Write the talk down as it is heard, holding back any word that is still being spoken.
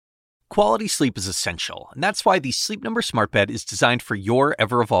Quality sleep is essential, and that's why the Sleep Number Smart Bed is designed for your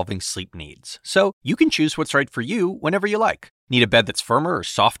ever-evolving sleep needs. So you can choose what's right for you whenever you like. Need a bed that's firmer or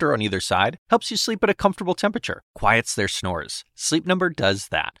softer on either side? Helps you sleep at a comfortable temperature. Quiets their snores. Sleep Number does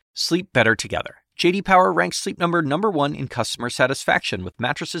that. Sleep better together. J.D. Power ranks Sleep Number #1 in customer satisfaction with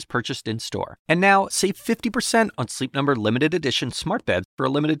mattresses purchased in-store. And now, save 50% on Sleep Number limited edition smart beds for a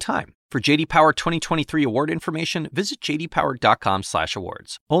limited time. For J.D. Power 2023 award information, visit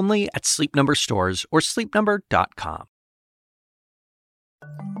jdpower.com/awards. Only at Sleep Number stores or sleepnumber.com.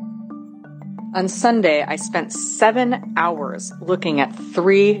 On Sunday, I spent 7 hours looking at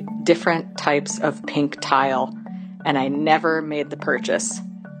 3 different types of pink tile, and I never made the purchase.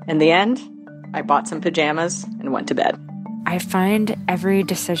 In the end, I bought some pajamas and went to bed. I find every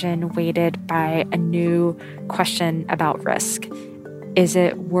decision weighted by a new question about risk. Is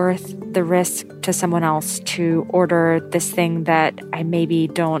it worth the risk to someone else to order this thing that I maybe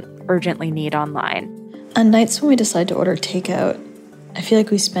don't urgently need online? On nights when we decide to order takeout, I feel like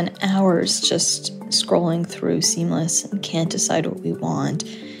we spend hours just scrolling through Seamless and can't decide what we want.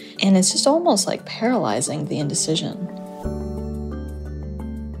 And it's just almost like paralyzing the indecision.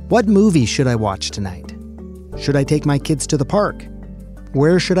 What movie should I watch tonight? Should I take my kids to the park?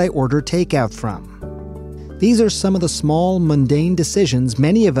 Where should I order takeout from? These are some of the small, mundane decisions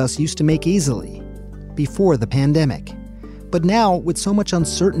many of us used to make easily before the pandemic. But now, with so much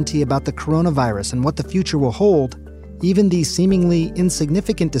uncertainty about the coronavirus and what the future will hold, even these seemingly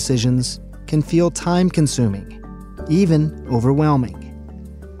insignificant decisions can feel time-consuming, even overwhelming.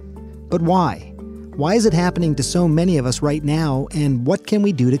 But why? Why is it happening to so many of us right now, and what can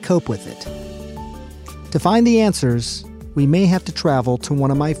we do to cope with it? To find the answers, we may have to travel to one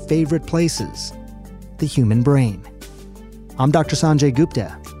of my favorite places, the human brain. I'm Dr. Sanjay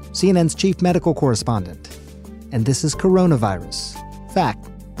Gupta, CNN's chief medical correspondent, and this is Coronavirus, Fact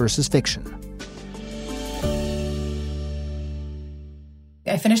versus Fiction.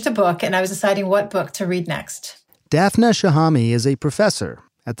 I finished a book and I was deciding what book to read next. Daphna Shahami is a professor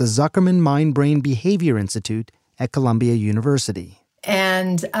at the Zuckerman Mind-Brain Behavior Institute at Columbia University.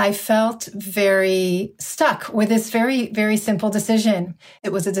 And I felt very stuck with this very, very simple decision.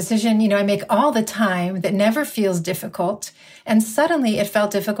 It was a decision, I make all the time that never feels difficult. And suddenly it felt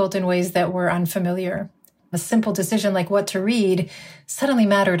difficult in ways that were unfamiliar. A simple decision like what to read suddenly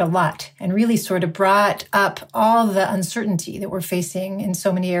mattered a lot and really sort of brought up all the uncertainty that we're facing in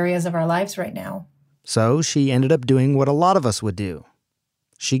so many areas of our lives right now. So she ended up doing what a lot of us would do.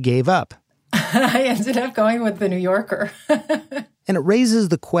 She gave up. I ended up going with The New Yorker. And it raises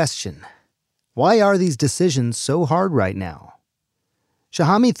the question, why are these decisions so hard right now?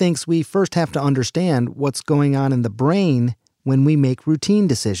 Shahami thinks we first have to understand what's going on in the brain when we make routine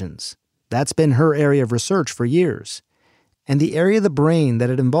decisions. That's been her area of research for years. And the area of the brain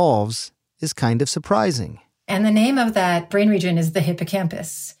that it involves is kind of surprising. And the name of that brain region is the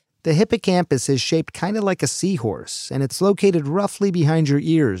hippocampus. The hippocampus is shaped kind of like a seahorse, and it's located roughly behind your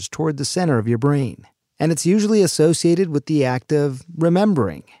ears toward the center of your brain. And it's usually associated with the act of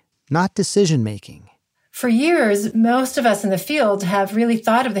remembering, not decision-making. For years, most of us in the field have really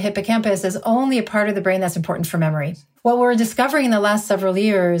thought of the hippocampus as only a part of the brain that's important for memory. What we're discovering in the last several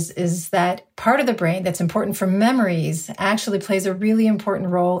years is that part of the brain that's important for memories actually plays a really important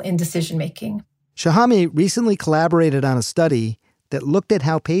role in decision-making. Shahami recently collaborated on a study that looked at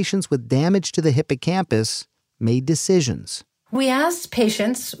how patients with damage to the hippocampus made decisions. We asked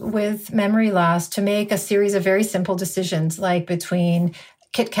patients with memory loss to make a series of very simple decisions, like between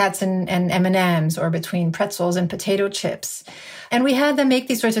Kit Kats and M&Ms, or between pretzels and potato chips. And we had them make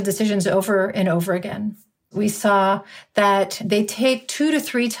these sorts of decisions over and over again. We saw that they take 2 to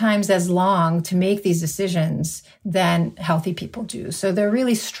 3 times as long to make these decisions than healthy people do. So they're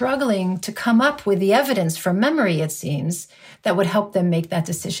really struggling to come up with the evidence from memory, it seems, that would help them make that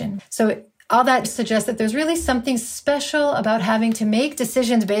decision. So all that suggests that there's really something special about having to make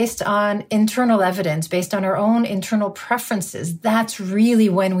decisions based on internal evidence, based on our own internal preferences. That's really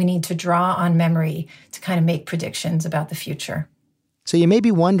when we need to draw on memory to kind of make predictions about the future. So you may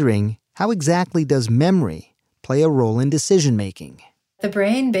be wondering, how exactly does memory play a role in decision-making? The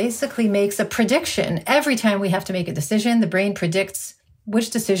brain basically makes a prediction. Every time we have to make a decision, the brain predicts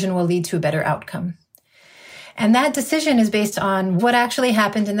which decision will lead to a better outcome. And that decision is based on what actually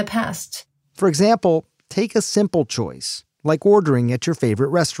happened in the past. For example, take a simple choice, like ordering at your favorite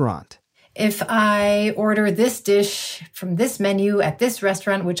restaurant. If I order this dish from this menu at this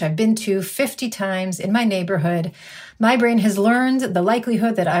restaurant, which I've been to 50 times in my neighborhood, my brain has learned the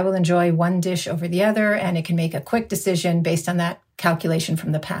likelihood that I will enjoy one dish over the other, and it can make a quick decision based on that calculation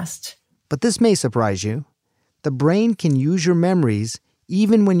from the past. But this may surprise you. The brain can use your memories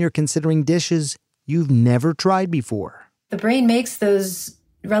even when you're considering dishes you've never tried before. The brain makes those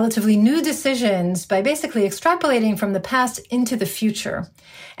relatively new decisions by basically extrapolating from the past into the future.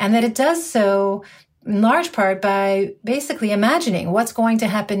 And that it does so in large part by basically imagining what's going to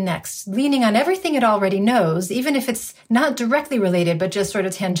happen next, leaning on everything it already knows, even if it's not directly related, but just sort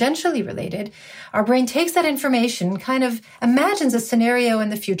of tangentially related. Our brain takes that information, kind of imagines a scenario in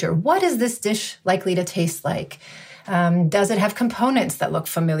the future. What is this dish likely to taste like? Does it have components that look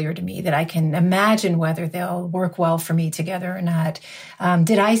familiar to me that I can imagine whether they'll work well for me together or not?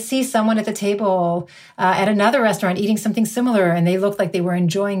 Did I see someone at the table at another restaurant eating something similar and they looked like they were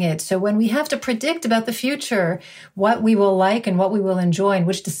enjoying it? So when we have to predict about the future, what we will like and what we will enjoy and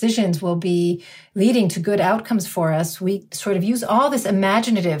which decisions will be leading to good outcomes for us, we sort of use all this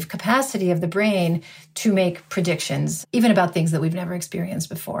imaginative capacity of the brain to make predictions, even about things that we've never experienced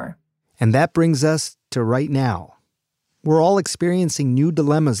before. And that brings us to right now. We're all experiencing new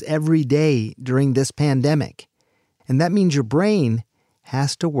dilemmas every day during this pandemic, and that means your brain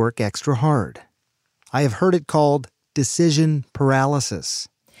has to work extra hard. I have heard it called decision paralysis.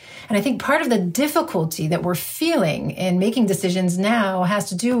 And I think part of the difficulty that we're feeling in making decisions now has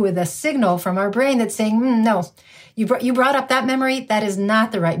to do with a signal from our brain that's saying, no, you brought up that memory. That is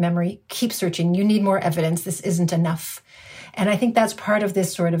not the right memory. Keep searching. You need more evidence. This isn't enough. And I think that's part of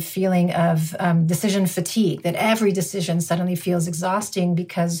this sort of feeling of decision fatigue, that every decision suddenly feels exhausting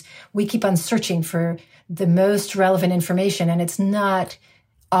because we keep on searching for the most relevant information, and it's not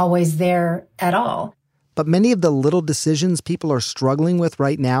always there at all. But many of the little decisions people are struggling with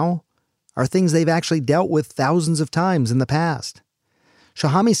right now are things they've actually dealt with thousands of times in the past.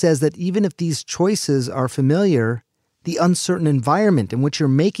 Shahami says that even if these choices are familiar, the uncertain environment in which you're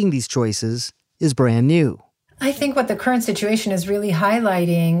making these choices is brand new. I think what the current situation is really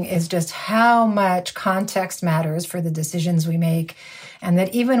highlighting is just how much context matters for the decisions we make. And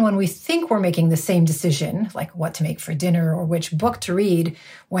that even when we think we're making the same decision, like what to make for dinner or which book to read,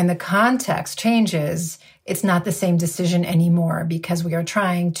 when the context changes, it's not the same decision anymore because we are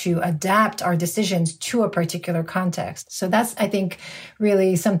trying to adapt our decisions to a particular context. So that's, I think,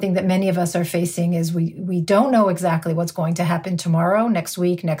 really something that many of us are facing is we don't know exactly what's going to happen tomorrow, next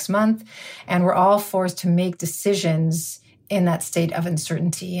week, next month. And we're all forced to make decisions in that state of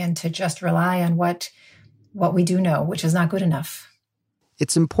uncertainty and to just rely on what we do know, which is not good enough.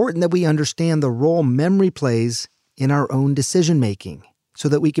 It's important that we understand the role memory plays in our own decision-making so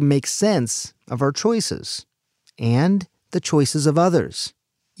that we can make sense of our choices and the choices of others,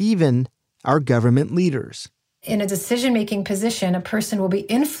 even our government leaders. In a decision-making position, a person will be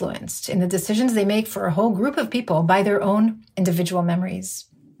influenced in the decisions they make for a whole group of people by their own individual memories.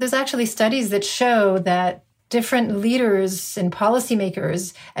 There's actually studies that show that different leaders and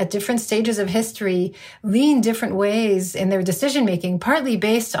policymakers at different stages of history lean different ways in their decision-making, partly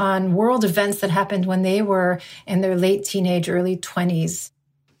based on world events that happened when they were in their late teenage, early 20s.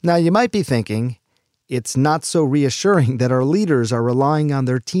 Now, you might be thinking, it's not so reassuring that our leaders are relying on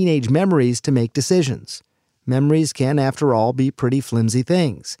their teenage memories to make decisions. Memories can, after all, be pretty flimsy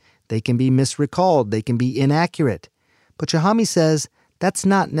things. They can be misrecalled. They can be inaccurate. But Shahami says that's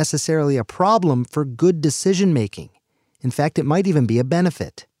not necessarily a problem for good decision-making. In fact, it might even be a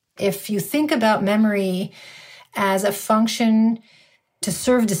benefit. If you think about memory as a function to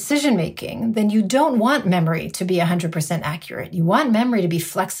serve decision-making, then you don't want memory to be 100% accurate. You want memory to be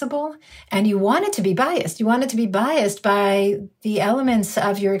flexible, and you want it to be biased. You want it to be biased by the elements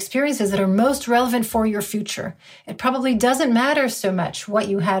of your experiences that are most relevant for your future. It probably doesn't matter so much what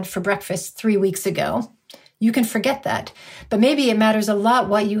you had for breakfast 3 weeks ago. You can forget that. But maybe it matters a lot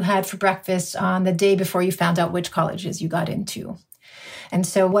what you had for breakfast on the day before you found out which colleges you got into. And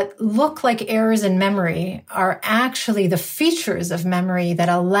so what look like errors in memory are actually the features of memory that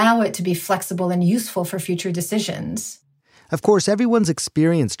allow it to be flexible and useful for future decisions. Of course, everyone's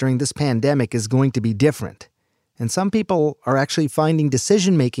experience during this pandemic is going to be different. And some people are actually finding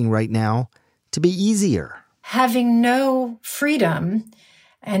decision-making right now to be easier. Having no freedom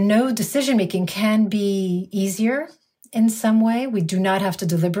and no decision-making can be easier in some way. We do not have to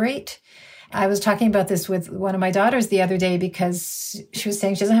deliberate. I was talking about this with one of my daughters the other day because she was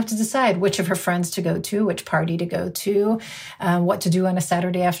saying she doesn't have to decide which of her friends to go to, which party to go to, what to do on a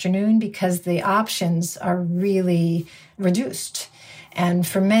Saturday afternoon, because the options are really reduced. And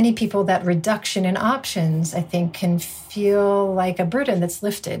for many people, that reduction in options, I think, can feel like a burden that's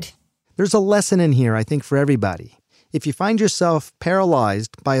lifted. There's a lesson in here, I think, for everybody. If you find yourself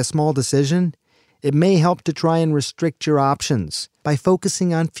paralyzed by a small decision, it may help to try and restrict your options by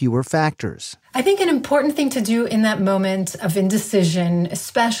focusing on fewer factors. I think an important thing to do in that moment of indecision,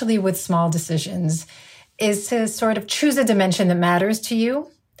 especially with small decisions, is to sort of choose a dimension that matters to you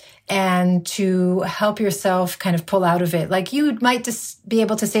and to help yourself kind of pull out of it. Like you might just be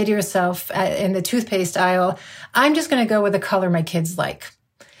able to say to yourself in the toothpaste aisle, I'm just going to go with the color my kids like.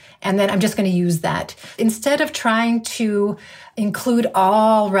 And then I'm just going to use that. Instead of trying to include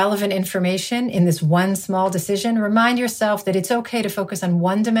all relevant information in this one small decision, remind yourself that it's okay to focus on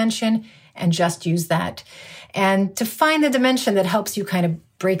one dimension and just use that. And to find the dimension that helps you kind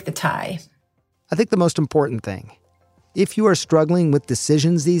of break the tie. I think the most important thing, if you are struggling with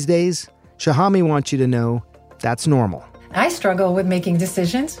decisions these days, Shahami wants you to know that's normal. I struggle with making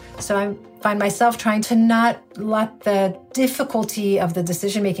decisions, so I find myself trying to not let the difficulty of the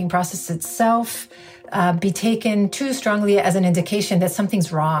decision-making process itself be taken too strongly as an indication that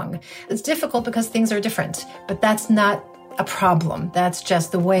something's wrong. It's difficult because things are different, but that's not a problem. That's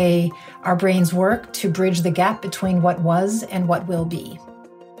just the way our brains work to bridge the gap between what was and what will be.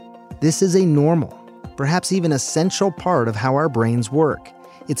 This is a normal, perhaps even essential part of how our brains work.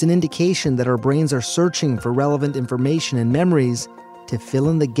 It's an indication that our brains are searching for relevant information and memories to fill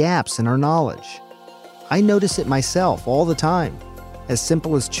in the gaps in our knowledge. I notice it myself all the time, as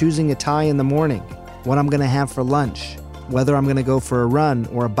simple as choosing a tie in the morning, what I'm going to have for lunch, whether I'm going to go for a run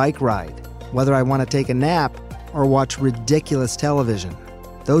or a bike ride, whether I want to take a nap or watch ridiculous television.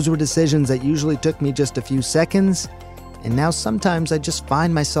 Those were decisions that usually took me just a few seconds, and now sometimes I just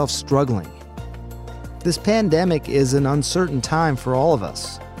find myself struggling. This pandemic is an uncertain time for all of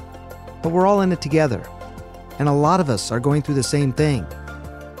us, but we're all in it together, and a lot of us are going through the same thing,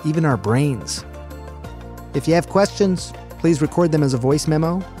 even our brains. If you have questions, please record them as a voice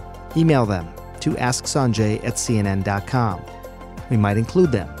memo, email them to asksanjay@cnn.com. We might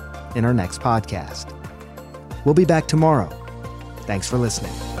include them in our next podcast. We'll be back tomorrow. Thanks for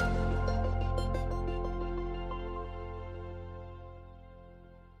listening.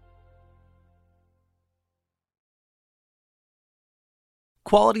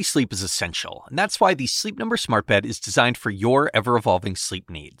 Quality sleep is essential, and that's why the Sleep Number Smart Bed is designed for your ever-evolving sleep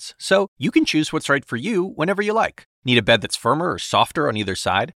needs. So you can choose what's right for you whenever you like. Need a bed that's firmer or softer on either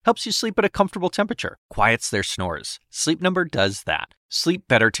side? Helps you sleep at a comfortable temperature. Quiets their snores. Sleep Number does that. Sleep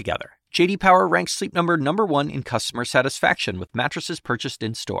better together. J.D. Power ranks Sleep Number #1 in customer satisfaction with mattresses purchased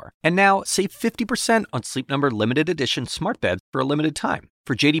in-store. And now, save 50% on Sleep Number limited edition smart beds for a limited time.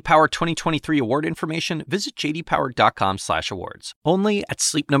 For J.D. Power 2023 award information, visit jdpower.com/awards. Only at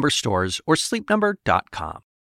Sleep Number stores or sleepnumber.com.